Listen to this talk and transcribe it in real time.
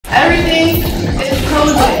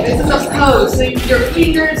pose. So your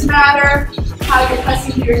fingers matter, how you're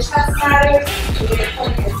pressing your chest matters, the way you're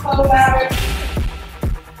pulling your toe matters.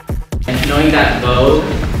 And knowing that Vogue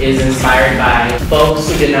is inspired by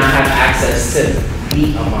folks who did not have access to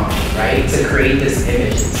be a mom, right? To create this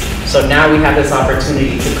image. So now we have this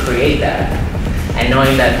opportunity to create that. And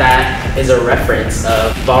knowing that that is a reference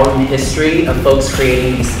of ballroom history of folks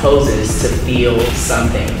creating these poses to feel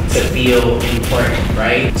something, to feel important,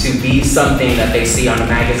 right? To be something that they see on a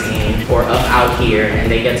magazine or up out here,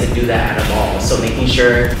 and they get to do that at a ball. So making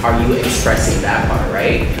sure, are you expressing that part,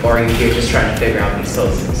 right? Or are you here just trying to figure out these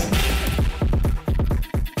poses?